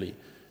supernaturally,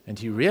 and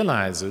he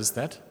realizes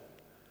that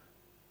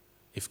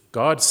if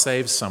God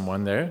saves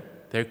someone, they're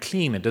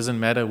clean. It doesn't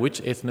matter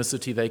which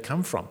ethnicity they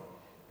come from.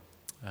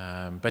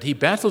 But he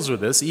battles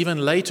with this even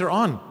later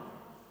on.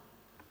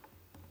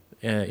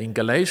 In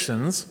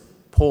Galatians,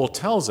 Paul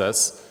tells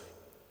us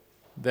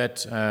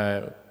that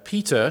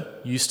Peter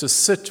used to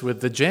sit with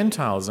the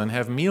Gentiles and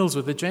have meals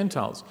with the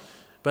Gentiles.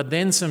 But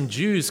then some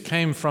Jews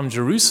came from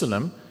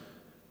Jerusalem,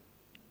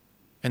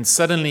 and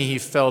suddenly he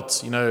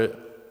felt,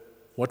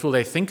 what will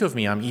they think of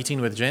me? I'm eating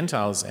with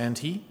Gentiles. And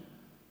he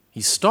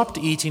stopped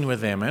eating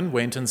with them and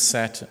went and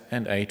sat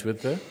and ate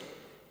with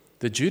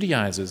the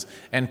Judaizers.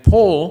 And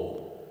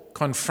Paul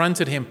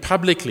confronted him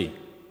publicly.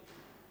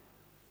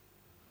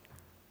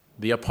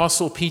 The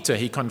Apostle Peter,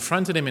 he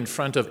confronted him in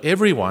front of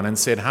everyone and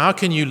said, "How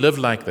can you live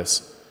like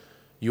this?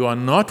 You are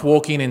not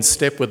walking in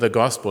step with the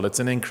gospel." It's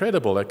an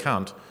incredible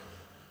account.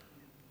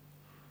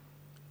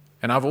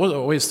 And I've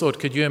always thought,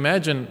 could you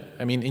imagine,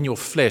 in your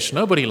flesh,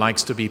 nobody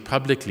likes to be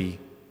publicly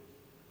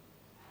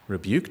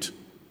rebuked.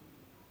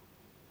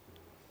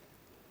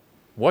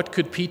 What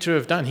could Peter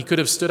have done? He could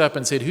have stood up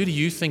and said, "Who do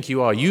you think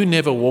you are? You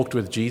never walked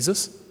with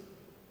Jesus.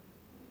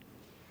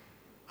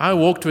 I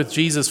walked with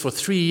Jesus for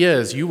 3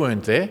 years. You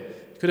weren't there."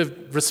 He could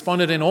have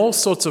responded in all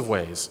sorts of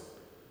ways.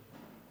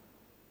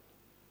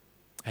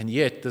 And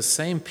yet, the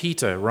same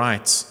Peter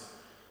writes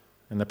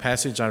in the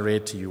passage I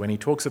read to you, when he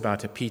talks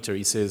about Peter,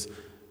 he says,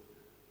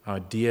 "Our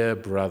dear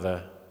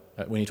brother,"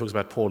 when he talks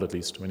about Paul at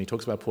least, when he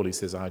talks about Paul, he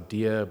says, "Our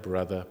dear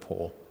brother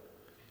Paul."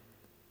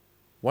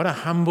 What a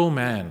humble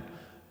man.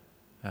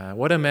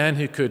 What a man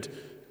who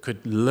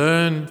could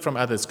learn from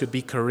others, could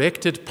be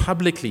corrected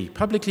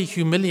publicly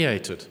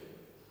humiliated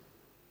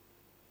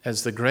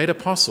as the great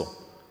apostle.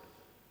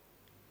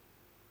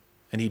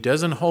 And he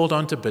doesn't hold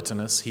on to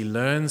bitterness. He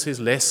learns his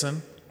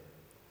lesson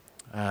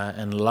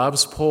and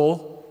loves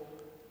Paul.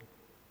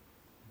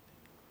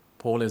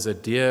 Paul is a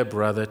dear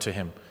brother to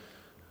him.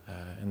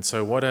 And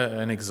so what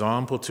an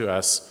example to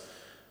us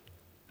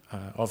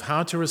of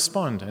how to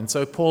respond. And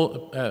so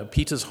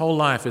Peter's whole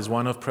life is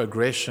one of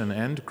progression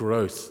and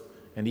growth.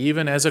 And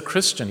even as a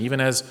Christian, even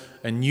as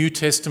a New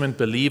Testament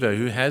believer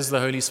who has the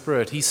Holy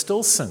Spirit, he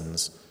still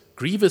sins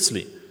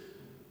grievously.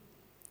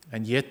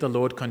 And yet the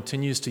Lord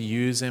continues to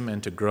use him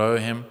and to grow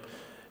him.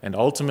 And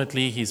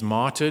ultimately he's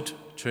martyred.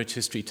 Church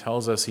history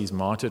tells us he's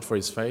martyred for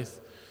his faith.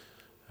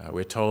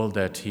 We're told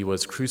that he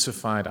was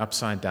crucified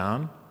upside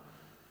down.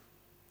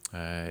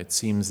 It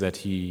seems that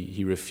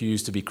he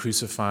refused to be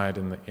crucified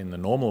in the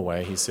normal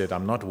way. He said,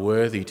 I'm not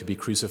worthy to be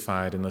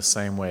crucified in the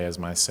same way as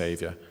my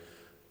Savior.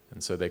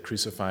 And so they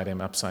crucified him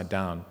upside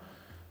down.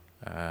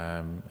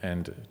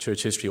 And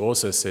church history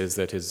also says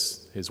that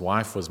his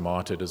wife was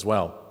martyred as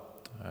well.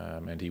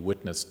 And he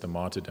witnessed the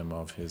martyrdom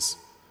of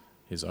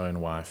his own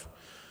wife.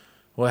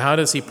 Well, how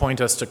does he point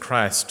us to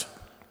Christ?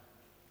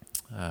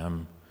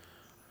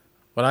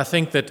 Well, I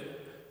think that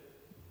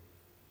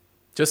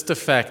just the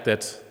fact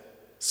that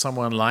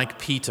someone like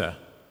Peter,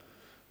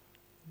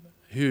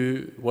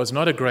 who was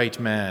not a great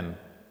man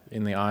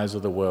in the eyes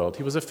of the world,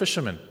 he was a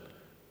fisherman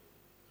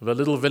of a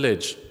little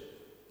village,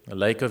 the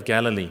Lake of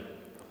Galilee,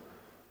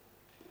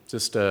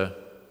 just a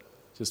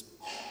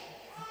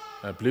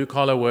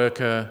blue-collar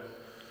worker,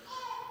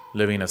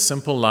 living a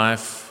simple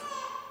life.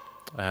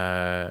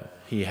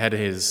 He had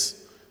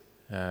his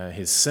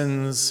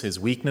sins, his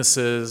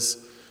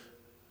weaknesses,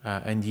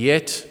 and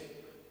yet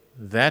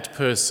that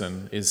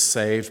person is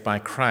saved by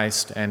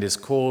Christ and is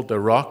called the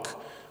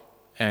Rock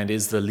and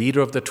is the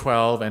leader of the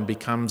 12 and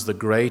becomes the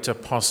great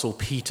apostle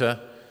Peter,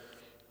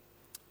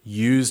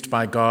 used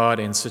by God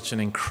in such an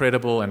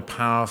incredible and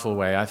powerful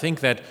way. I think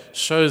that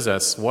shows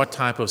us what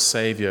type of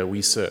Savior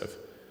we serve.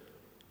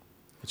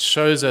 It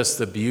shows us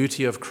the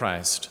beauty of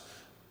Christ,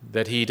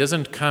 that he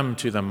doesn't come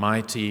to the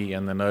mighty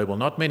and the noble.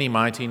 Not many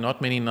mighty,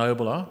 not many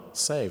noble are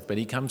saved, but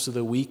he comes to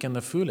the weak and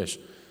the foolish.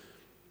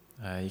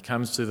 He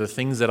comes to the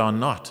things that are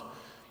not.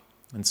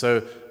 And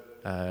so,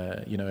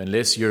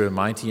 unless you're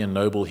mighty and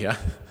noble here,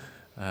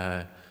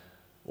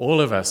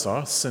 all of us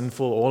are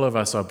sinful, all of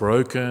us are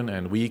broken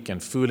and weak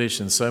and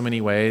foolish in so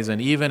many ways, and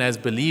even as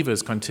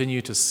believers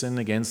continue to sin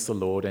against the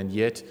Lord, and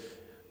yet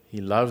he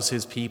loves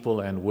his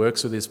people and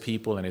works with his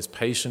people and is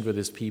patient with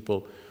his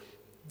people.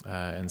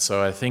 And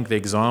so I think the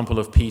example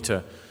of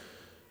Peter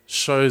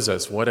shows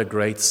us what a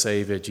great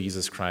Savior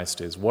Jesus Christ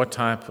is, what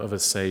type of a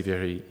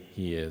Savior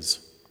he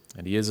is.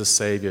 And he is a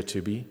Savior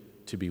to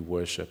be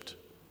worshipped.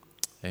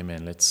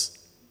 Amen. Let's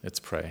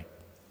pray.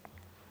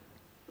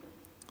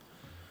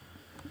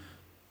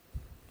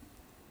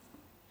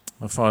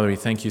 Well, Father, we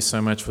thank you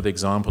so much for the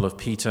example of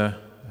Peter.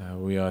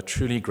 We are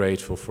truly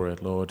grateful for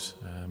it, Lord.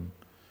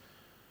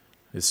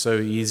 It's so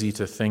easy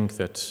to think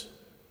that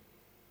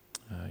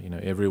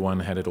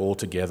everyone had it all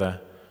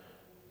together.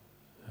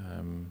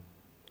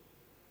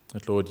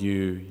 But Lord,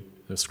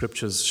 the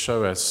scriptures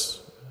show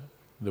us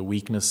the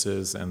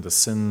weaknesses and the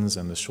sins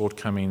and the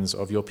shortcomings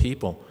of your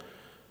people.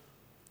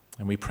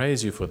 And we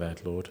praise you for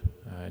that, Lord.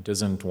 It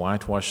doesn't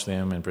whitewash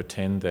them and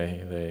pretend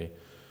they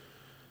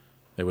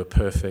were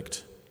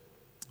perfect.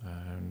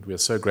 And we are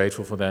so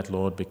grateful for that,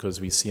 Lord,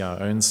 because we see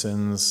our own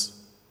sins.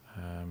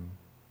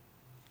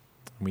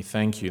 We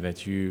thank you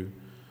that you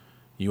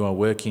are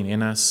working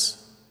in us.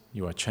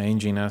 You are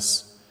changing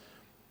us.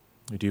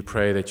 We do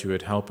pray that you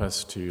would help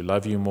us to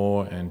love you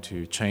more and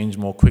to change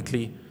more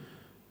quickly.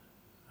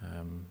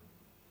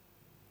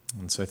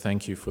 And so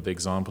thank you for the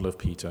example of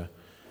Peter.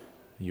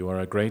 You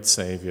are a great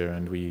Savior,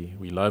 and we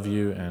love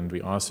you, and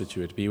we ask that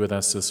you would be with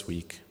us this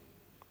week.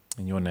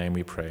 In your name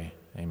we pray.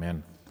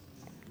 Amen.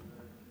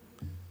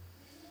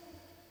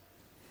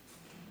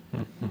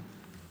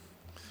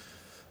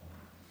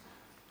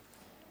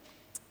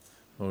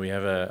 Well, we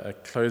have a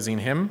closing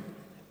hymn.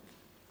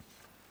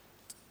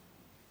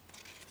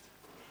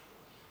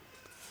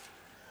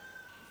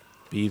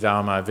 Be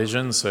thou my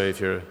vision. So if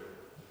you're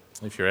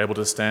able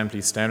to stand,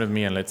 please stand with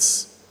me and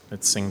let's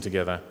sing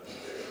together.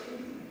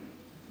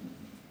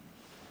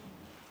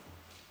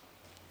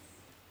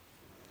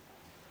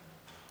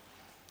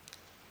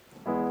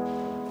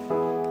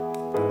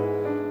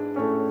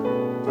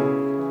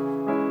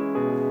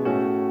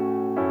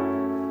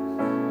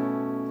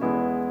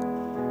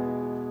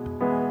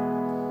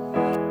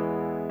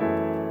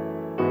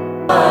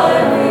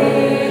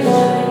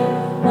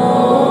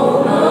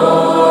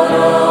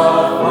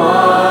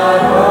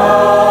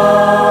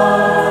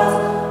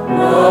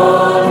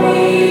 Lord,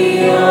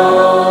 we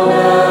all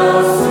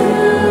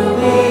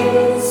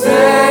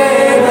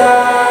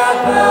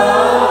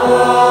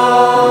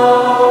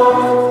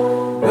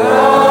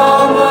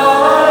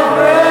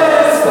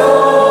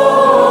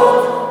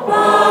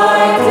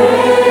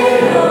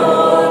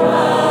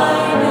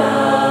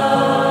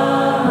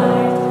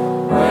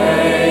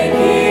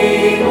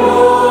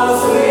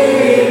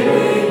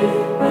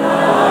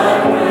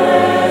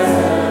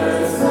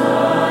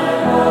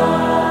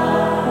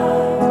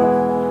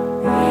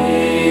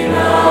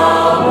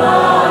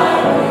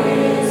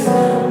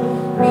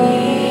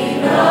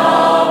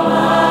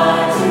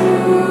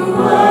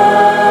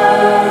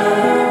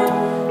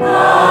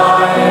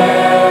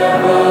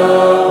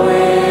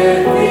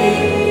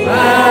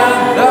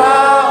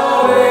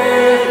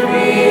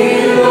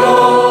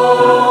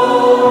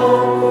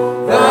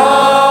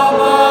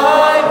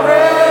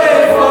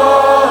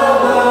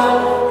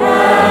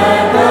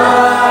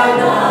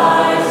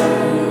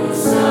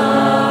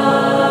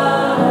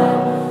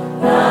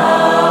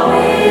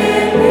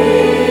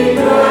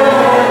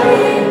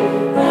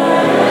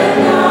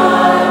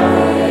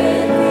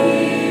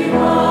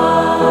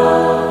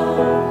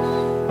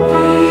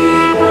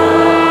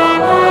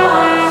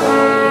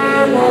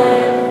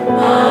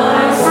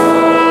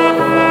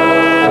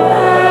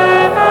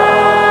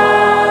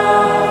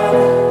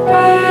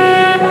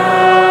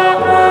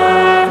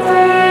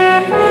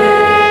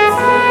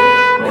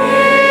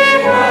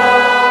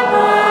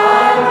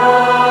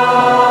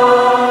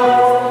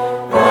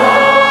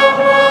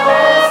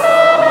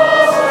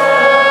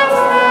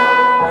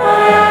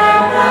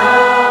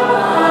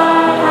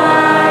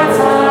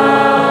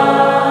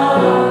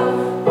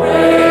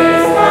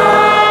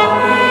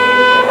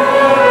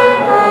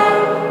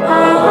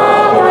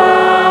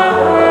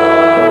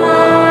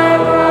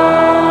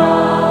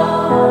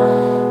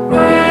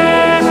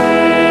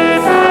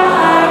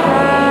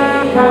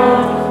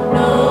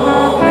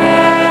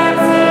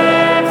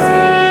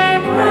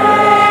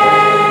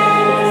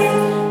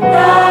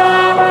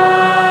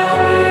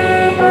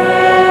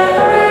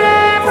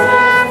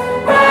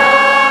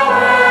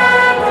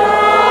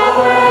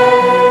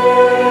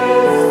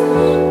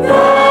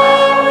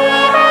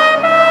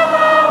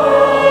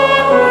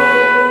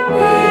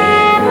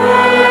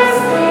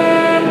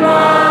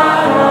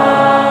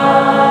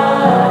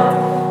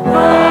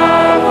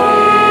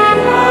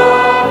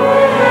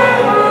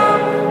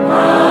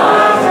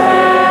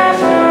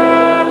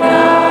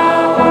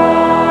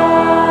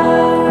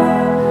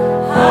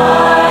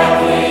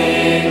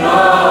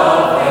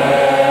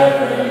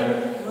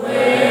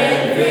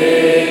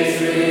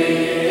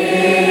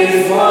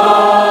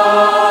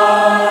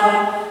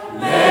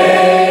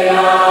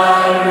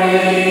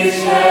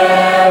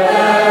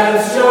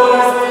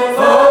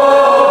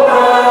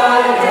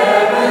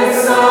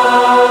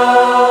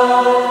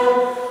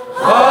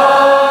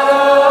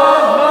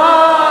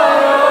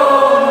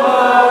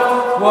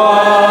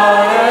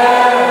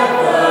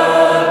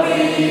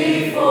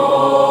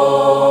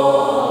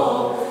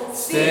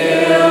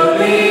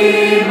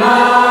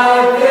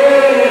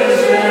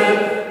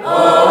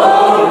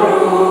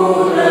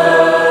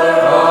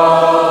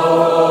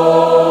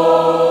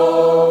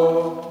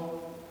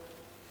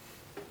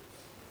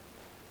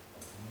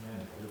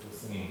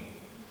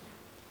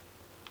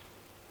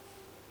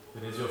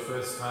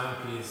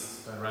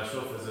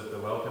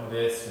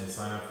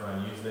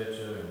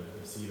treasure and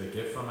receive a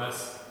gift from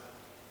us.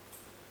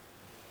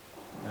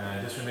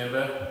 Just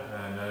remember,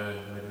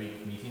 no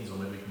midweek meetings or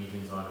midweek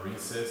meetings are on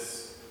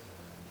recess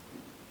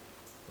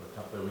for a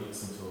couple of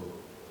weeks until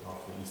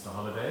after the Easter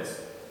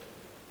holidays.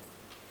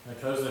 I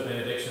close with a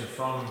benediction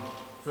from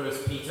 1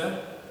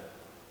 Peter.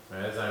 So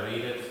as I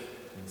read it,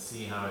 you can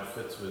see how it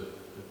fits with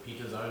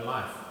Peter's own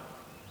life.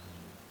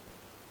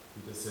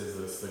 Peter says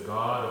this: "The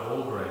God of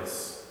all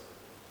grace,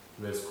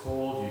 who has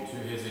called you to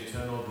his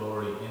eternal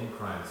glory in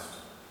Christ,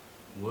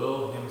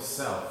 will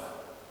himself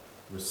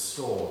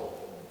restore,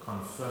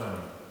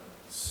 confirm,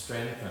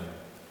 strengthen,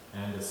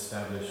 and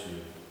establish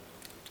you.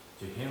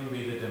 To him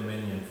be the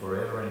dominion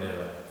forever and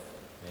ever.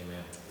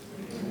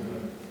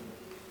 Amen."